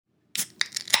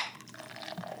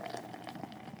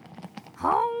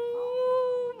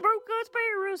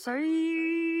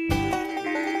Pussy.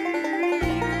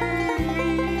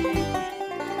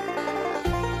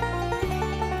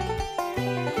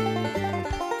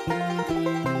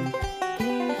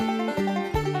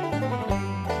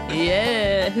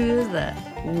 Yeah, who is that?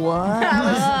 What?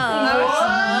 I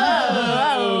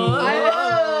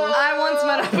once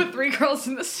met up with 3 girls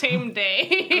in the same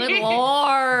day. Good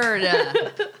Lord.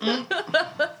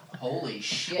 Holy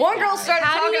shit. One girl started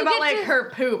How do talking you about get like to- her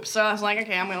poop, so I was like,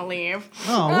 okay, I'm gonna leave.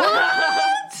 Oh,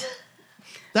 what?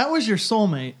 That was your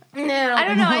soulmate. No, I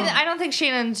don't know. I don't think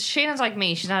Shannon's like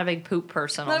me. She's not a big poop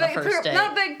person on the first date.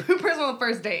 Not a big poop person on the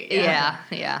first date. Yeah.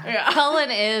 Yeah.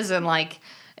 Cullen is, and like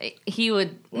he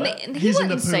would. He He's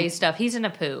into poop. say stuff. He's into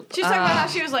poop. She's talking about how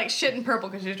she was like shitting purple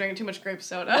because she was drinking too much grape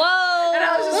soda. Whoa! And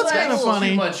I was just That's like, kind of funny.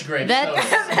 Too much grape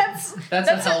That's- soda. That's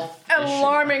a health issue.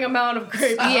 alarming amount of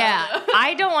grape soda. Yeah,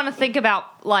 I don't want to think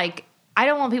about like. I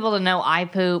don't want people to know I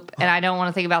poop, and I don't want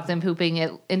to think about them pooping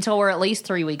it until we're at least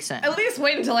 3 weeks in. At least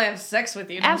wait until I have sex with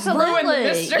you. To Absolutely. ruin the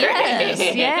mystery.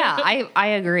 Yes. Yeah, I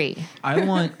agree. I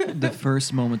want the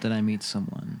first moment that I meet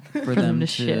someone for them to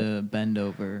to shit. bend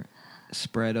over,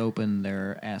 spread open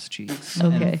their ass cheeks,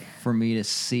 Okay. and for me to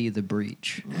see the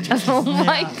breach. Oh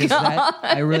my Because god,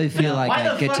 I really feel like Why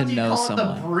I the get fuck to do you know call it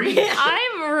the someone. breach?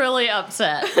 I'm really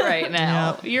upset right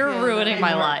now. You're ruining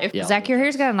my life. Yeah. Zach, your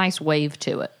hair's got a nice wave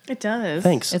to it. It does.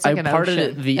 Thanks. It's like I an parted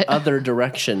ocean. it the other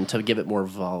direction to give it more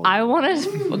volume. I want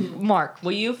to, Mark.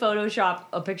 Will you Photoshop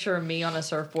a picture of me on a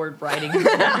surfboard riding?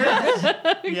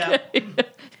 Yeah.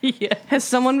 Yeah. Has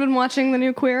someone been watching the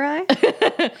new Queer Eye?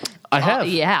 I have.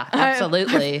 Yeah,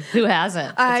 absolutely. Who hasn't?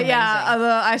 It's amazing.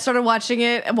 I started watching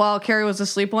it while Carrie was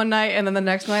asleep one night, and then the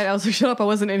next night I was like, shut up, I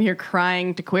wasn't in here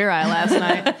crying to Queer Eye last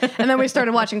night. And then we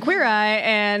started watching Queer Eye,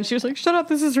 and she was like, shut up,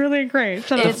 this is really great.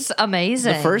 Shut up. It's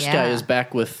amazing. The first yeah. guy is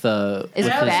back with. Is with it his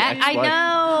back? I ex-wife. know.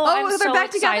 Oh, I'm they're so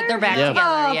back excited. together? They're back Yeah. together.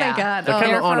 Oh, yeah. thank God. They're Oh,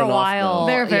 kinda There on for a and off, while. though.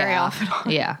 They're very yeah. off and on.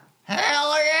 Yeah.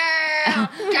 Hell yeah!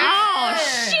 Oh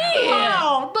shit!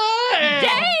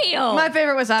 Damn. My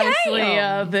favorite was obviously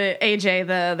Damn. the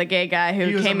AJ, the gay guy who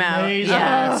He was came out. amazing.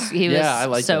 Yes, he was Yeah, I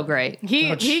liked so it. great.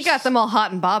 He got them all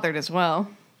hot and bothered as well.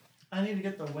 I need to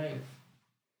get the wave.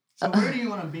 So where do you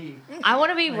want to be? I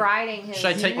want to be riding his. Should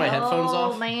I take my headphones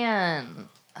off? Oh man.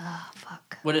 Oh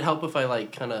fuck. Would it help if I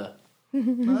like kind of?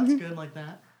 No, that's good like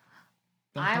that.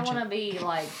 Don't I touch want to it. be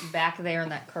like back there in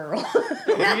that curl.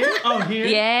 Here? Oh, here?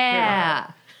 Yeah.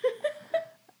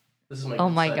 This is my. Oh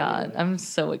good my side, god, isn't it? I'm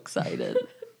so excited.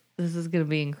 This is gonna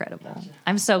be incredible.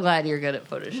 I'm so glad you're good at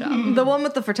Photoshop. The one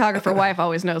with the photographer wife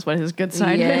always knows what his good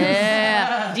side is.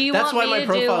 Yeah. Do you That's want why me my to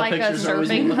do profile like a pictures are always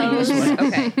surfing looking this pose? way.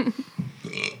 Okay.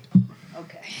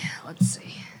 Okay. Let's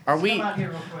see. Are Come we? out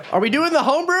here real quick. Are we doing the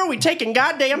homebrew? Are we taking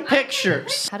goddamn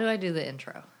pictures? How do I do the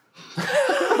intro?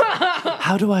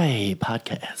 How do I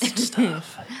podcast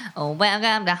stuff? Oh,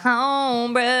 welcome to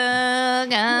Homebrew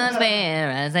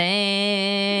Conspiracy.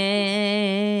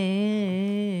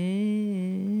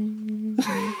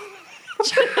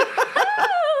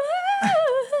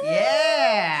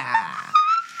 Yeah!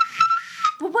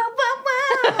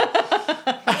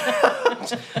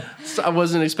 So I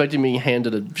wasn't expecting being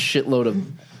handed a shitload of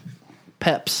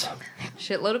peps.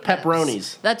 Shitload of peps.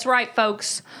 Pepperonis. That's right,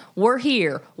 folks. We're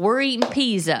here. We're eating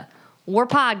pizza. We're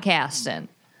podcasting.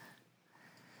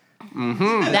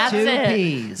 Mm-hmm. That's Two it.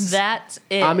 peas. That's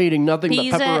it. I'm eating nothing but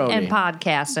pizza pepperoni. and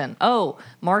podcasting. Oh,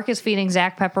 Mark is feeding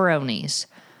Zach pepperonis.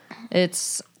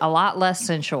 It's a lot less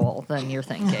sensual than you're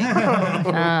thinking.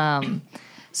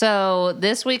 So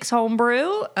this week's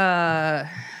homebrew.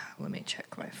 Let me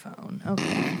check my phone.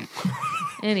 Okay.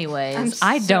 Anyways,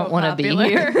 I don't so want to be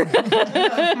popular. here.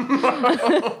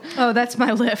 Oh, that's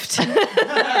my lift.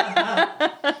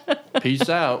 Peace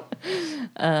out.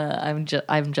 I'm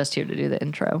just here to do the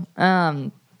intro.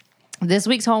 This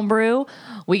week's homebrew,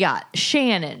 we got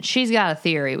Shannon. She's got a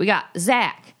theory. We got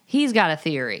Zach. He's got a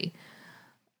theory.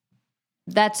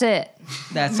 That's it.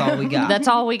 That's all we got. That's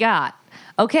all we got.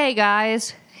 Okay,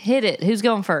 guys, hit it. Who's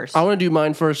going first? I want to do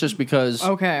mine first just because.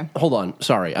 Okay. Hold on.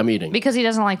 Sorry, I'm eating. Because he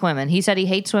doesn't like women. He said he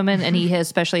hates women, and he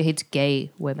especially hates gay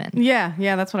women. Yeah,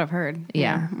 that's what I've heard.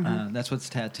 Yeah. That's what's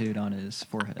tattooed on his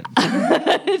forehead.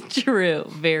 True.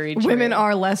 Very true. Women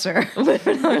are lesser.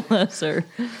 Women are lesser.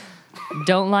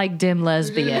 Don't like dim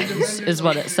lesbians, is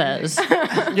what it says.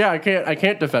 Yeah, I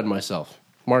can't defend myself.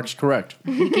 Mark's correct.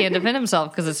 He can't defend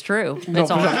himself because it's true. No,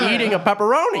 It's all 'cause I'm eating a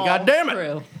pepperoni. all God damn it!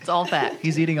 true. It's all fact.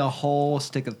 He's eating a whole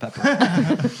stick of pepper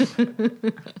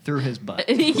through his butt.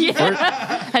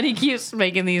 Yeah. And he keeps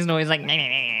making these noises like.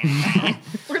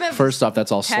 We're gonna First off,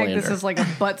 that's all tag slander. this as like a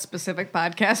butt specific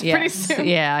podcast pretty Yes. soon.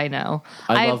 Yeah, I know.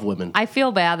 I love women. I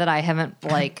feel bad that I haven't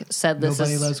like said this.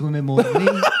 Nobody is, loves women more than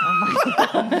me.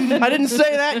 I didn't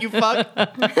say that, you fuck.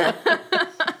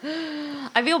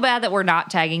 I feel bad that we're not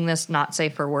tagging this not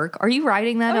safe for work. Are you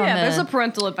writing that Oh on yeah, the? there's a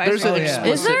parental advice. There's an yeah.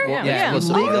 explicit. Is there? one. Yeah, we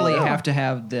Explicit legally one. have to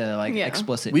have the Yeah.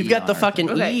 explicit. We've E got on the our fucking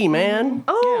thing. E, man.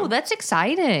 Oh, that's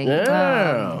exciting.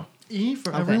 Yeah. E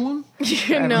for everyone? no.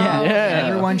 Yeah, Yeah.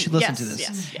 everyone should listen Yes, to this.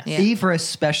 yes, yes. Yeah. E for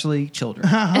especially children.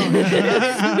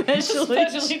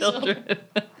 Especially children.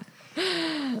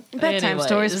 Bedtime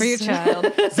stories for your child.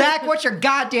 Zach, what's your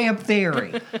goddamn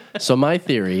theory? So my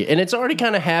theory, and it's already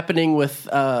kind of happening with,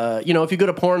 if you go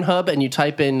to Pornhub and you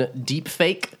type in deep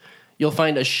fake, you'll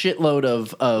find a shitload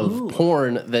of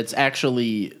porn that's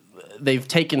actually, they've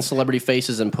taken celebrity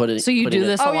faces and put it. So you putting do it-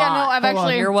 this a Oh, lot. yeah, no, I've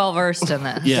actually- You're well versed in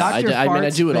this. Yeah, I Dr. mean, I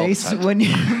Fart's do it all the face time. when you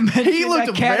mentioned He looked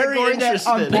that very category that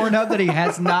on interested. Pornhub that he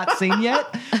has not seen yet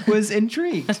was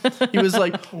intrigued. He was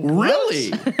like,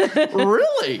 really?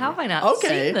 Really? How have I not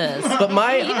Okay. seen this? But Even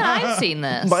I've seen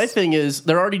this. my thing is,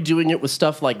 they're already doing it with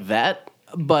stuff like that,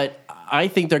 but I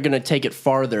think they're going to take it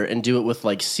farther and do it with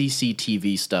like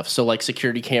CCTV stuff. So like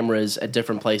security cameras at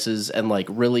different places, and like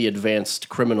really advanced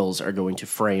criminals are going to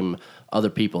frame other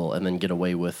people and then get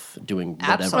away with doing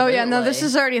whatever. Absolutely. Oh yeah, no, this Really?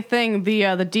 is already a thing.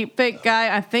 The deep fake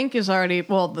guy, I think, is already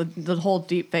the whole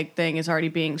deep fake thing is already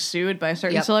being sued by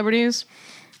certain Yep. celebrities.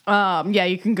 Yeah,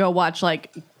 you can go watch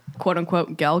like quote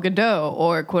unquote Gal Gadot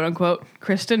or quote unquote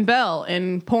Kristen Bell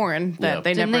in porn that Yeah.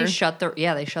 they Didn't never. they shut the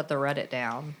Reddit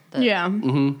down? The- yeah,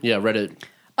 Yeah, Reddit.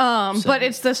 but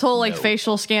it's this whole like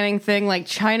facial scanning thing. Like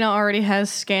China already has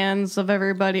scans of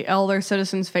everybody, all their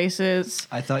citizens' faces.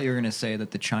 I thought you were going to say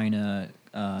that the China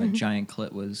giant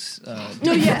clit was.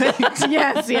 No, yes.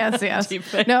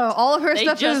 No, all of her They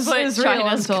stuff just put is real.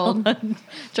 I'm told.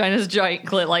 China's giant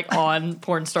clit like on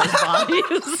porn stars'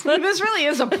 bodies. This really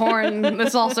is a porn.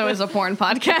 This also is a porn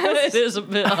podcast. It is a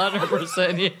bit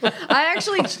 100%. Yeah. I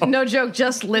actually, no joke,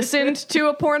 just listened to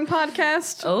a porn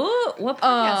podcast. Oh, what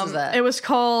podcast is that? It was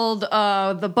called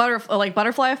the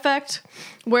Butterfly Effect,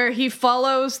 where he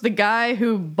follows the guy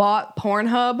who bought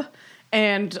Pornhub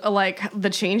and like the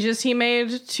changes he made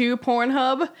to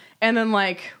Pornhub, and then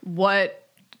like what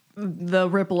the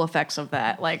ripple effects of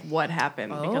that, like what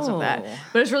happened because of that. Oh.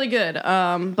 But it's really good.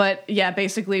 But yeah,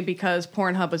 basically because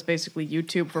Pornhub is basically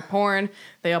YouTube for porn,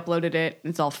 they uploaded it.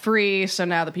 It's all free. So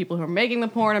now the people who are making the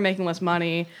porn are making less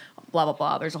money. Blah blah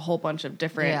blah. There's a whole bunch of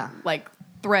different like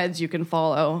threads you can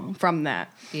follow from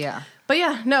that. yeah. But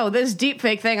yeah, no, this deep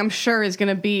fake thing I'm sure is going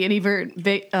to be an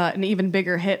even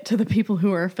bigger hit to the people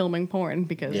who are filming porn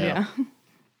because Yeah.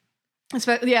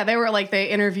 they were like they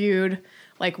interviewed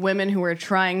like women who were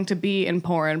trying to be in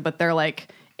porn, but they're like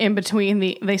in between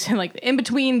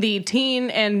the teen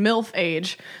and MILF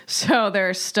age, so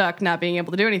they're stuck not being able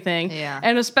to do anything. Yeah.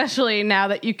 And especially now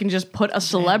that you can just put a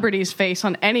celebrity's face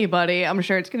on anybody, I'm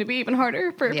sure it's going to be even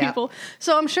harder for Yeah. people.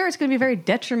 So I'm sure it's going to be very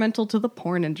detrimental to the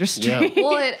porn industry. Yeah.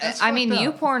 Well, I mean, fucked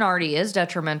up. YouPorn already is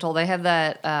detrimental. They have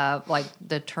that, like,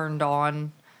 the turned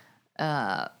on,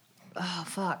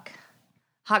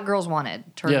 Hot Girls Wanted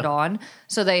turned Yeah. on.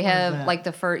 So they have, that? like,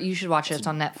 the first, you should watch it. It's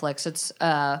on Netflix. It's,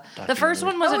 the first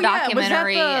one was Oh, a yeah. Was that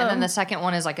documentary, the- and then the second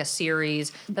one is, like, a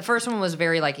series. The first one was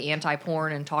very, like,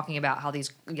 anti-porn and talking about how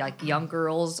these, like, young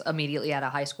girls immediately out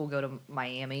of high school go to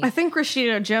Miami. I think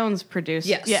Rashida Jones produced.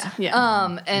 Yes. Yeah.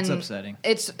 And It's upsetting.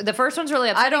 It's the first one's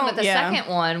really upsetting, don't- but the yeah.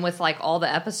 second one with like all the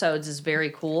episodes is very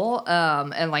cool.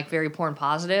 And like very porn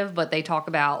positive. But they talk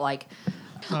about like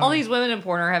all these women in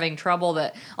porn are having trouble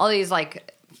that all these like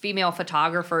female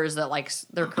photographers that like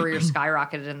their career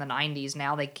skyrocketed in the 90s.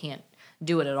 Now they can't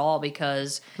do it at all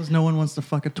because Because no one wants to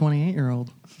fuck a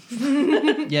 28-year-old.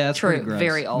 Yeah, that's pretty true, gross.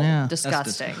 very old, Yeah.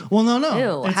 disgusting. Well, no.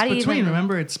 Ew, It's how do you between, even-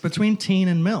 remember? It's between teen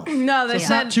and MILF. No, they It's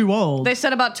said not too old. They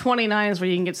said about 29 is where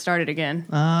you can get started again.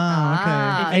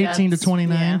 Okay. 18 to that's-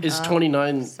 29. Is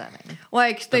 29? Upsetting.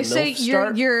 Like they say, MILF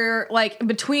start? you're like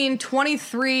between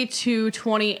 23 to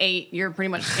 28. You're pretty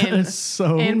much in It's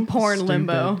so in porn stupid.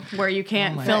 limbo where you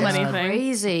can't my film God. anything.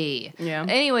 Crazy. Yeah.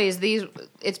 Anyways,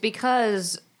 it's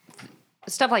because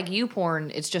stuff like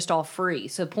YouPorn, it's just all free.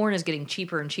 So porn is getting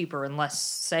cheaper and cheaper and less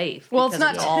safe. Well, it's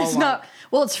because not. all It's like- not.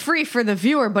 Well, it's free for the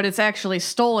viewer, but it's actually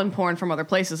stolen porn from other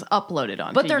places uploaded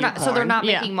on. But they're not. So they're not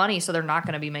Yeah. making money. So they're not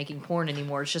going to be making porn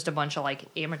anymore. It's just a bunch of like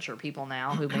amateur people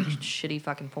now who make shitty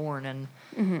fucking porn, and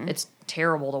it's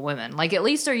terrible to women. Like at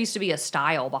least there used to be a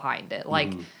style behind it.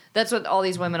 Like that's what all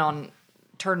these women on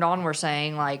Turned On were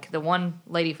saying. Like the one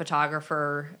lady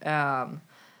photographer,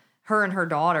 her and her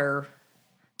daughter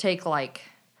take like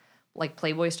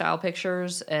Playboy style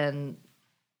pictures, and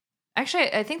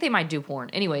actually I think they might do porn.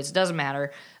 Anyways, it doesn't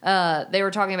matter. They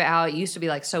were talking about how it used to be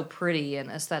like so pretty and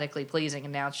aesthetically pleasing,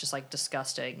 and now it's just like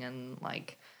disgusting and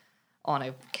like on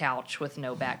a couch with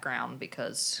no background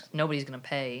because nobody's gonna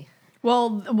pay. Well,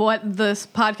 what this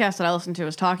podcast that I listened to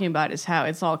was talking about is how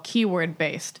it's all keyword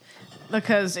based.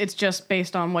 Because it's just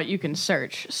based on what you can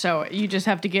search. So you just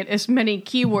have to get as many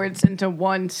keywords into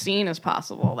one scene as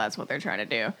possible. That's what they're trying to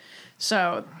do.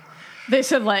 So they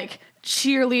said like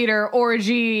cheerleader,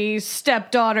 orgy,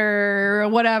 stepdaughter,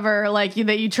 whatever, like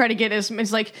that you try to get as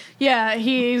it's like, yeah,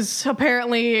 he's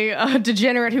apparently a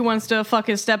degenerate who wants to fuck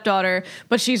his stepdaughter,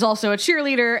 but she's also a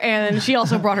cheerleader and she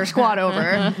also brought her squad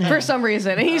over for some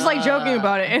reason. And he's like joking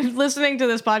about it. And listening to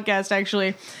this podcast,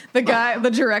 actually, the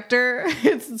director,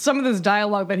 it's some of this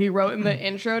dialogue that he wrote in the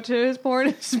intro to his porn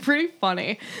is pretty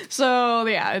funny. So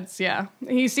yeah,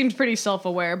 he seems pretty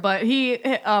self-aware, but he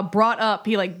brought up,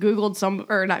 he like Googled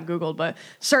not Googled, but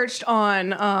searched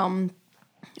on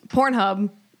Pornhub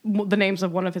the names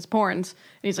of one of his porns,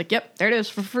 and he's like, yep, there it is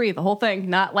for free, the whole thing,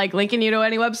 not like linking you to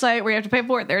any website where you have to pay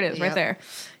for it. There it is, right there.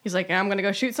 He's like, I'm gonna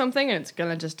go shoot something and it's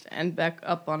gonna just end back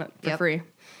up on it for free.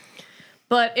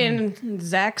 But in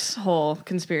Zach's whole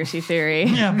conspiracy theory,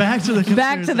 Yeah, back to the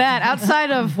back to that, outside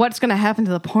of what's going to happen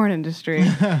to the porn industry,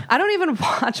 I don't even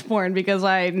watch porn because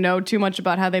I know too much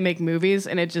about how they make movies,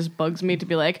 and it just bugs me to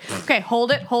be like, okay,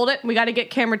 hold it. We got to get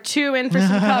camera 2 in for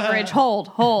some coverage.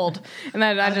 Hold. And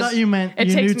then I thought you meant it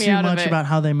you takes knew me too out of much it. about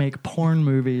how they make porn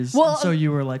movies. Well, so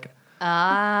you were like,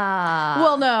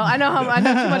 Well, no, I know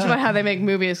too much about how they make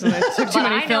movies, and I took too But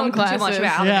many I know film too classes. much about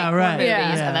how Yeah, they make right. porn movies,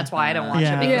 Yeah. and that's why I don't watch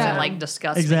Yeah. it because Yeah. it like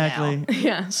disgusts exactly. me now.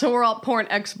 Yeah, so we're all porn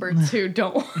experts who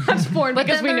don't watch porn But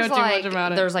because then we know there's too like, much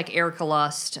about it. There's like Erica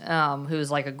Lust, who's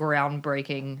like a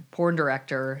groundbreaking porn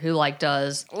director who like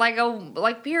does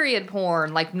like period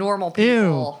porn, like normal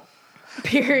people.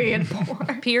 Period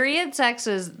porn. Period sex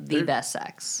is the best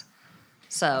sex.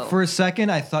 So For a second,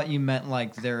 I thought you meant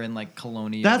like they're in like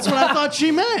colonial. That's what I thought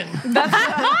she meant.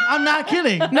 I'm not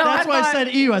kidding. That's why I thought-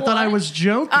 said ew. I thought I was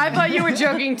joking. I thought you were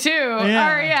joking too.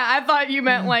 Yeah. Or I thought you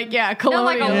meant like no, colonial.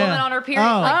 like a woman Yeah. on her period,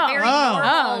 Oh. like very normal,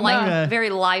 Oh, like okay. very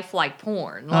lifelike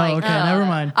porn. oh, Like, okay. Never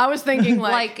mind. I was thinking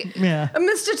like, Yeah.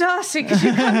 Mr. Darcy, could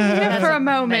you come here for a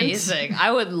moment? amazing.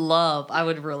 I would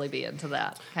really be into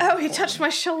that. kind Oh, of he porn. touched my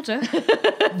shoulder.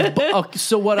 Okay,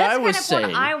 so what That's I was kind of saying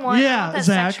what I want. Yeah, I want that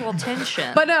Zach. sexual tension.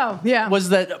 But no, was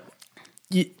that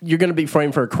you're going to be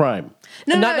framed for a crime.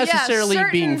 No, Not no, yeah, necessarily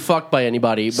being fucked by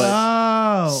anybody, but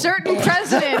Oh. certain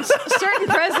presidents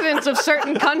of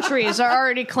certain countries are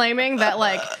already claiming that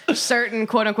like certain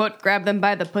quote unquote grab them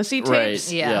by the pussy tapes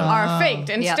right. Yeah. are faked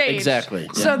and Yeah. staged. Exactly,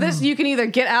 So yeah. this you can either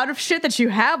get out of shit that you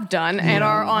have done and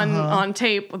are on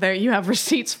tape there you have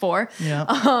receipts for, Yeah.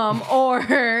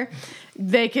 or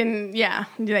they can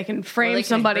frame can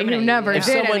somebody who incriminate never you. if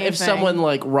did someone anything. if someone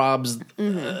like robs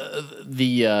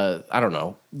the I don't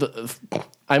know,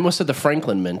 I almost said the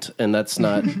Franklin Mint, and that's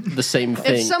not the same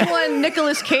thing. If someone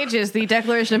Nicolas Cage's the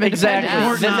Declaration of Exactly.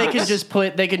 Independence, Then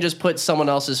they can just put someone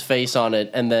else's face on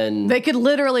it, and then they could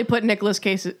literally put Nicolas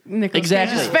Cage's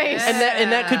exactly face.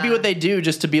 and that could be what they do,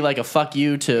 just to be like a fuck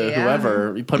you to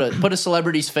whoever. You put a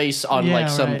celebrity's face on Yeah, like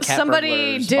some right. cat Somebody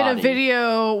burglar's did body. a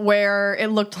video where it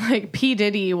looked like P.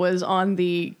 Diddy was on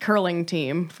the curling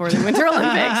team for the Winter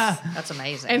Olympics. That's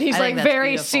amazing. And he's I think like that's very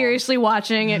beautiful. seriously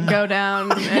watching it go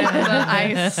down and the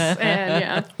ice. And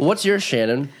yeah. What's yours,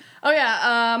 Shannon? Oh,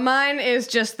 yeah. Mine is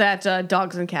just that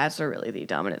dogs and cats are really the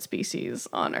dominant species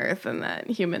on Earth and that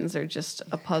humans are just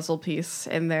a puzzle piece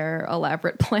in their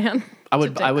elaborate plan. I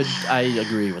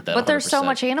agree with that. But there's so 100%.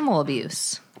 much animal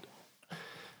abuse.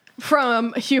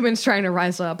 From humans trying to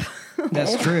rise up.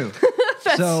 That's true.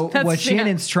 So that's- what yeah.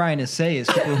 Shannon's trying to say is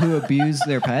people who abuse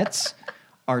their pets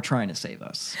are trying to save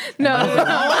us. No.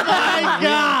 My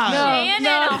God.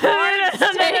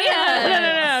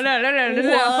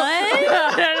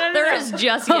 What? There is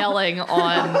just yelling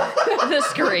on the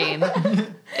screen.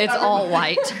 It's all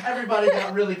white. Everybody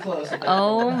got really close.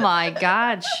 Oh my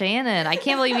God, Shannon. I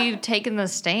can't believe you've taken the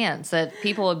stance that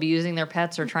people abusing their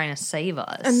pets are trying to save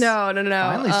us. No.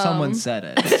 Finally, someone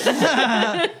said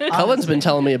it. Cullen's been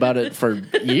telling me about it for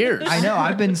years. I know.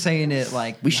 I've been saying it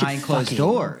like We should behind closed fucking-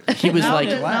 doors. He was Now like,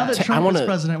 that I Trump want is to.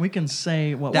 president, we can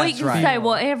say what That's We can right. say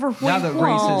whatever we Now that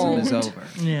racism want. is over.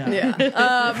 Yeah. No.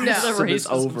 It's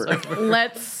over.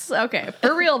 Okay.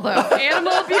 For real though,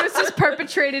 animal abuse is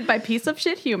perpetrated by piece of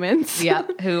shit humans.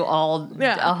 Yep, who all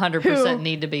Yeah. 100% Who-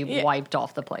 need to be wiped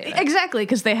off the planet. Exactly,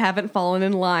 because they haven't fallen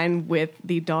in line with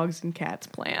the dogs and cats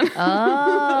plan.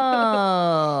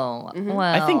 Oh, well.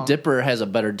 I think Dipper has a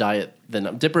better diet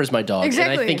than Dipper is my dog, and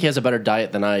Exactly. I think he has a better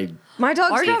diet than I. My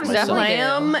dogs Our eat dogs definitely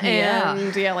lamb do. Yeah.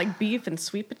 and like beef and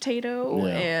sweet potato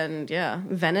Yeah. and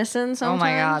venison. Sometimes. Oh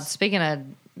my God. Speaking of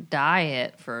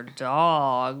diet for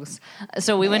dogs.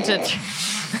 So we went to.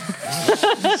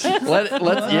 Let's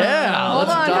Hold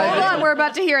on. We're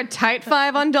about to hear a tight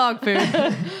 5 on dog food.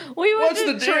 We went What's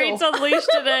to the deal? Treats Unleashed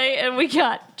today, and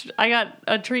I got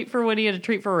a treat for Woody and a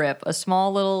treat for Rip. A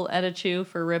small little Edichew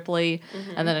for Ripley,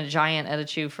 and then a giant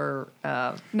Edichew for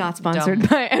Not sponsored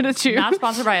by Edichew. not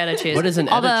sponsored by Edichew. What is an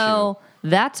Although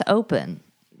that's open.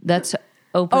 That's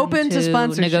open to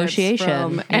sponsorships negotiation.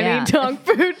 from any Yeah. dog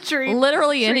food treat.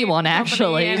 Literally treat anyone, company,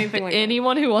 actually. anything like that.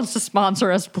 Anyone who wants to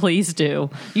sponsor us, please do.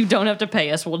 You don't have to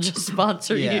pay us. We'll just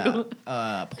sponsor Yeah. you.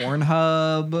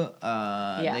 Pornhub.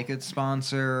 Yeah. They could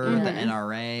sponsor the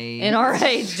NRA.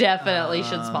 NRA definitely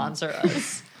should sponsor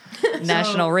us.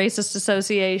 National Racist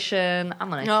Association. I'm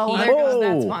going to Oh, keep there goes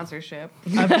that Whoa. sponsorship.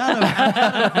 I've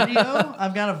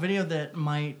got a video that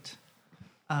might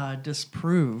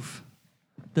disprove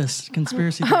this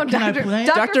conspiracy. Oh, Can I play it?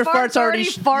 Dr. Fart's already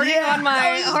farting on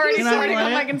my Can I farting play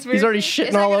on my it? conspiracy. He's already It's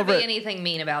shitting not all going over to be it. anything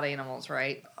mean about animals,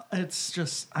 right? It's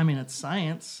just, it's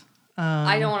science.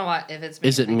 I don't want to watch if it's mean.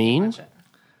 Is it mean? watch it.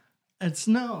 It's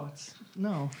no.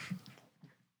 Not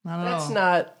at That's all.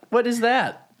 not. What is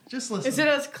that? Just listen. Is it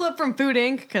a clip from Food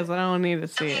Inc? Because I don't need to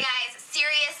see Okay, it. guys,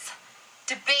 serious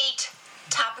debate,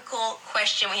 topical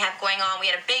question we have going on. We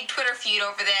had a big Twitter feud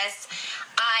over this.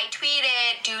 I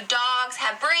tweeted, "Do dogs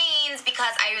have brains?"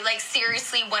 Because I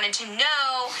seriously wanted to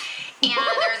know. And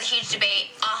there was a huge debate.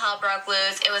 All hell broke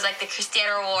loose. It was like the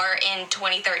Cristiano War in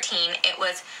 2013. It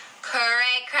was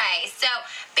cray. So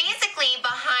basically,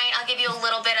 I'll give you a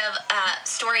little bit of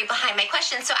story behind my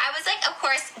question. So I was like, of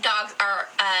course, dogs are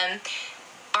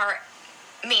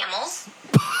mammals,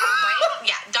 right?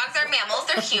 Yeah, dogs are mammals.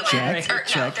 They're humans.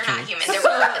 They're not humans.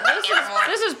 They're animals.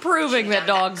 This is proving that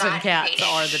dogs and cats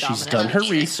are the dominant. She's done her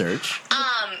research.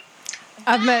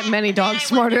 I've met many dogs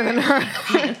smarter than her.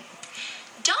 Okay.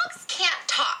 Dogs can't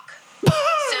talk. So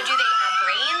do they have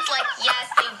brains? Yes,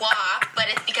 they walk, but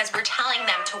it's because we're telling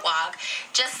them to walk.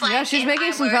 Just like Yeah, she's if making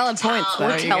I some were valid to tell points, though,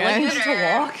 my you Telling guys. them to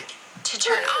computer walk. to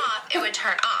turn off, it would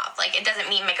turn off. It doesn't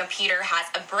mean my computer has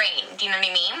a brain. Do you know what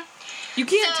I mean? You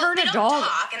can't So turn they a don't dog.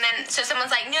 talk, and then so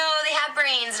someone's like, "No, they have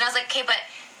brains," and I was like, "Okay, but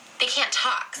they can't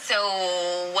talk. So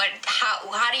what?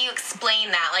 How do you explain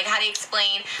that? How do you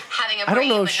explain having a brain?" I don't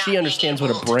know if but not she being understands what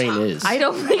able a to brain talk? is. I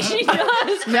don't think she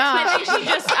does. No.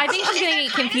 I think she's going to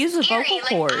get confused with vocal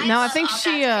cords. No, I think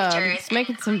she is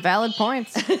making some valid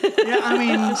points. Yeah, I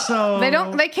mean, so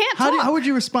They can't How talk. would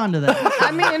you respond to that?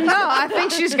 I mean, no, I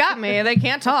think she's got me. They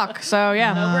can't talk. So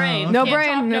yeah, No brain. No Can't brain.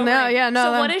 talk, No, brain. yeah, no,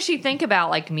 So that- what does she think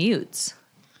about mutes?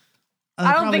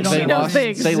 I don't think Probably she know. knows they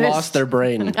exist. lost their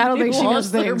brain. I don't think she knows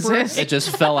lost they their brain. exist. It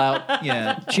just fell out.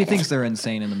 Yeah, she thinks they're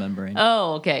insane in the membrane.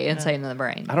 Oh, okay. Insane in the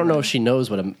brain. I don't know if she knows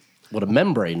what a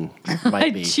membrane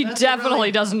might be. She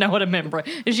definitely doesn't know what a membrane.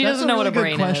 She doesn't know what a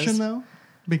brain good question, is. though,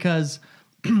 because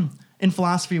in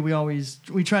philosophy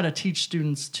we try to teach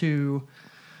students to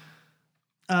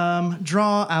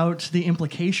draw out the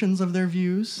implications of their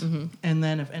views, and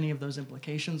then if any of those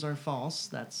implications are false,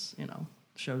 that's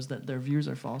shows that their views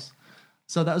are false.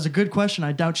 So that was a good question.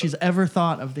 I doubt she's ever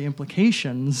thought of the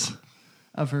implications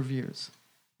of her views.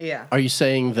 Yeah. Are you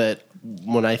saying that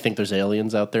when I think there's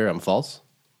aliens out there, I'm false?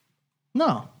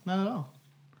 No, not at all.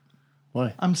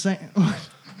 Why? I'm saying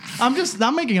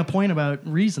I'm making a point about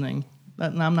reasoning.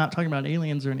 I'm not talking about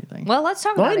aliens or anything. Well, let's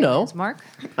talk Well, about I know. aliens, Mark.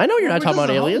 I know you're not talking We're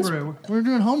about doing aliens. homebrew. We're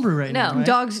doing homebrew right No. now. Right?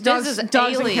 Dogs is and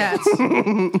alien.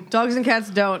 cats. Dogs and cats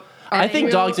don't. I think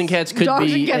argue. dogs and cats could Dogs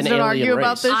be and cats an don't alien argue race.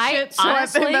 about this I- shit. So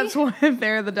honestly- I think that's why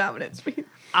they're the dominant species.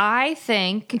 I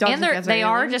think, Dogs and and cats are they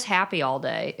are aliens? just happy all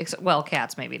day. Well,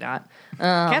 cats maybe not.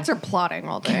 Cats are plotting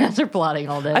all day. Cats are plotting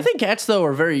all day. I think cats though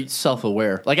are very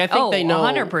self-aware. Like I think they know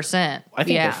 100%. I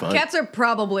think yeah. they're fun. Cats are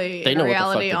probably They in know what the fuck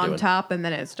reality they're on doing. top, and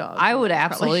then it's dogs. I and would then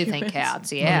it's probably absolutely think humans.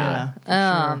 cats.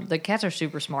 Yeah. The cats are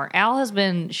super smart. Al has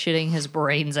been shitting his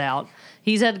brains out.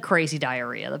 He's had crazy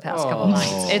diarrhea the past couple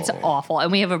nights. It's awful.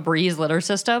 And we have a Breeze litter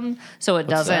system, so it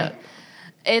doesn't. that?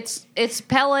 It's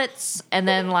pellets, and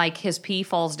then like his pee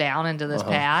falls down into this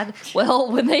pad.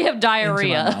 Well, when they have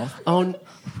diarrhea, Oh,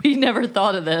 we never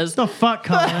thought of this. The fuck,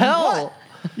 Colin? hell!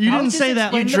 You didn't say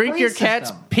that. You the drink your Breeze cat's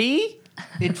system. pee?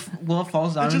 It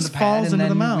falls down It into just the pad falls and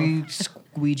into the then mouth. we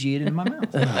squeegee it in my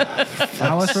mouth.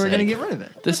 How else are we gonna get rid of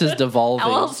it? This is devolving.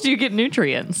 How else do you get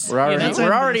nutrients? We're already, Let's we're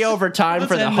end already this. over time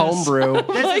for the end this. homebrew.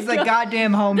 This is the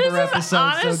goddamn homebrew This is episode, so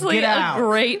honestly get a out.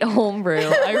 great homebrew.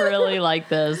 I really like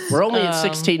this. We're only at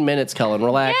 16 minutes, Cullen.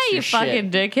 Relax. Yeah, you your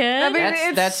fucking shit. dickhead. I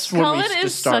mean, That's when Cullen we is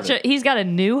just started. such a. He's got a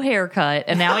new haircut,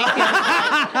 and now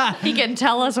he can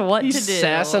tell us what He's to do.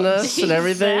 sassing us and He's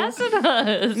everything. sassing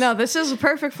us. No, this is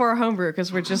perfect for a homebrew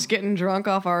because we're just getting drunk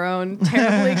off our own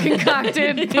terribly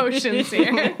concocted potions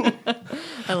here.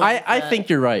 I think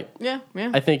you're right. Yeah,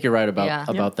 yeah. I think you're right about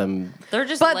Yeah. them. They're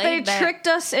just. But laid they back. tricked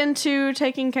us into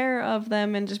taking care of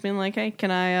them and just being like, "Hey,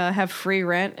 can I have free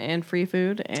rent and free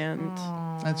food? And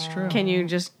That's true. can you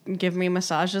just give me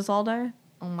massages all day?"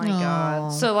 Oh my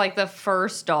god! So like the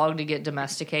first dog to get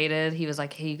domesticated, he was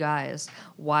like, "Hey, you guys,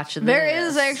 watch this." There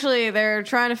is actually they're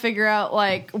trying to figure out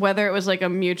like whether it was like a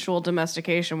mutual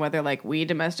domestication, whether like we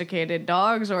domesticated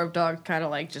dogs or if dogs kind of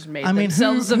like just made I mean,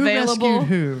 themselves who available. rescued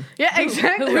who? Yeah,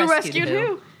 exactly. Who rescued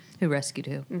who? Who rescued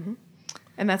who?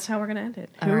 And that's how we're gonna end it.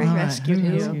 All Who right. rescued Who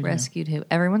who? rescued Who rescued who?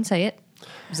 Everyone say it.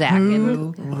 Zach.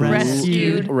 Who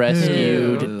rescued?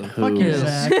 Rescued. Fuck you,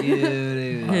 Zach.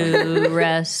 Who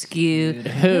rescued?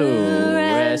 Who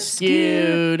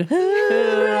rescued?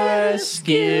 Who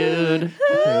rescued?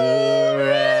 Who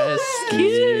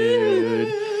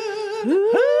rescued?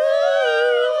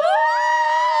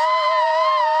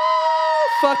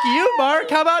 Fuck you, Mark.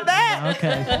 How about that?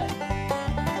 Okay.